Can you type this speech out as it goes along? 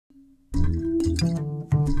Hi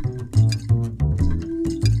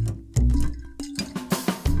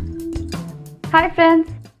friends,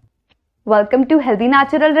 welcome to Healthy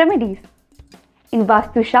Natural Remedies. In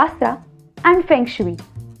Vastu Shastra and Feng Shui,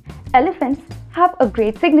 elephants have a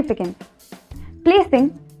great significance.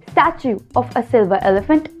 Placing statue of a silver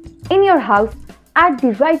elephant in your house at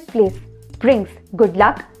the right place brings good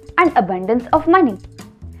luck and abundance of money.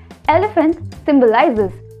 Elephant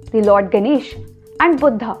symbolizes the Lord Ganesh and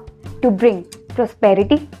Buddha to bring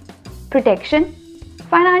prosperity, protection,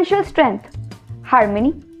 financial strength,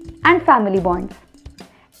 harmony, and family bonds.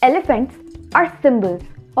 Elephants are symbols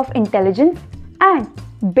of intelligence and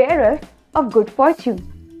bearers of good fortune.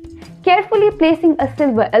 Carefully placing a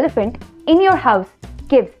silver elephant in your house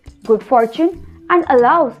gives good fortune and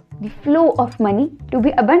allows the flow of money to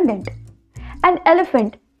be abundant. An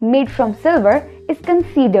elephant made from silver is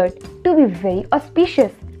considered to be very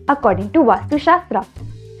auspicious according to Vastu Shastra.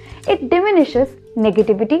 It diminishes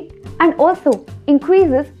negativity and also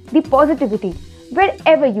increases the positivity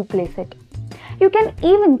wherever you place it. You can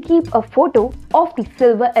even keep a photo of the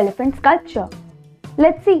silver elephant sculpture.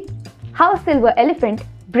 Let's see how silver elephant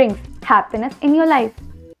brings happiness in your life.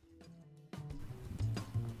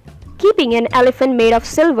 Keeping an elephant made of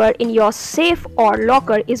silver in your safe or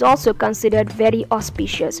locker is also considered very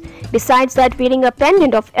auspicious. Besides that, wearing a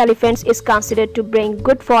pendant of elephants is considered to bring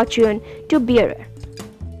good fortune to bearer.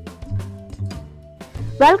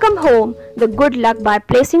 Welcome home the good luck by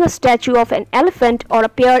placing a statue of an elephant or a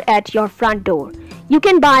pair at your front door. You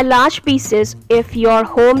can buy large pieces if your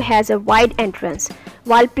home has a wide entrance.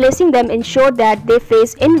 While placing them, ensure that they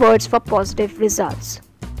face inwards for positive results.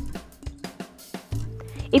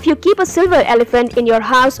 If you keep a silver elephant in your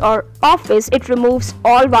house or office, it removes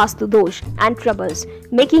all Vastu dosh and troubles,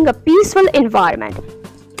 making a peaceful environment.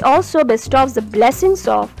 It also bestows the blessings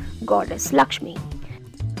of Goddess Lakshmi.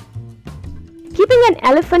 Keeping an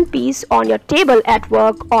elephant piece on your table at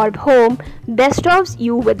work or home bestows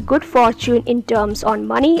you with good fortune in terms on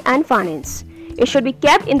money and finance. It should be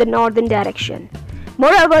kept in the northern direction.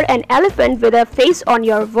 Moreover, an elephant with a face on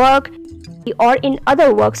your work or in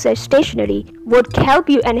other work stationery would help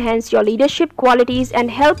you enhance your leadership qualities and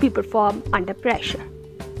help you perform under pressure.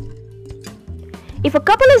 If a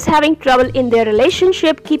couple is having trouble in their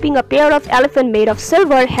relationship, keeping a pair of elephant made of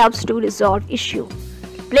silver helps to resolve issue.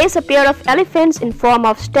 Place a pair of elephants in form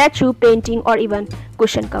of statue, painting, or even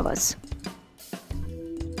cushion covers.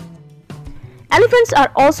 Elephants are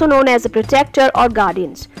also known as a protector or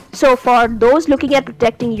guardians. So for those looking at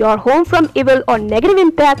protecting your home from evil or negative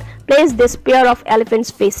impact, place this pair of elephants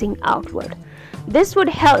facing outward. This would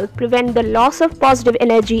help prevent the loss of positive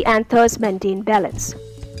energy and thus maintain balance.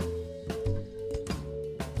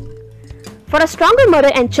 For a stronger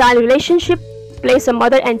mother and child relationship, place a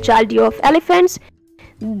mother and child duo of elephants.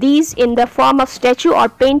 These in the form of statue or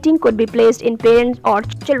painting could be placed in parents' or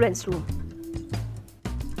children's room.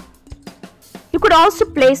 You could also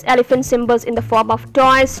place elephant symbols in the form of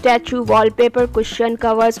toys, statue, wallpaper, cushion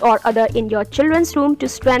covers or other in your children's room to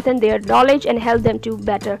strengthen their knowledge and help them to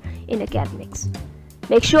better in academics.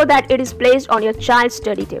 Make sure that it is placed on your child's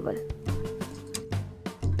study table.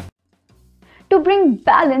 To bring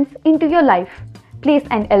balance into your life, place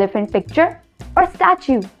an elephant picture or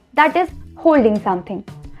statue that is holding something.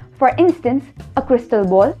 For instance, a crystal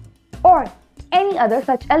ball or any other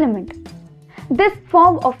such element. This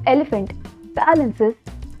form of elephant balances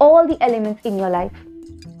all the elements in your life.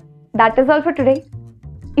 That is all for today.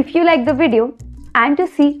 If you like the video and to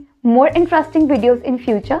see more interesting videos in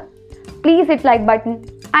future, please hit like button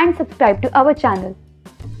and subscribe to our channel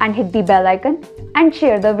and hit the bell icon and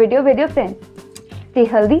share the video with your friends. Stay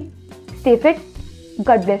healthy, stay fit.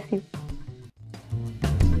 God bless you.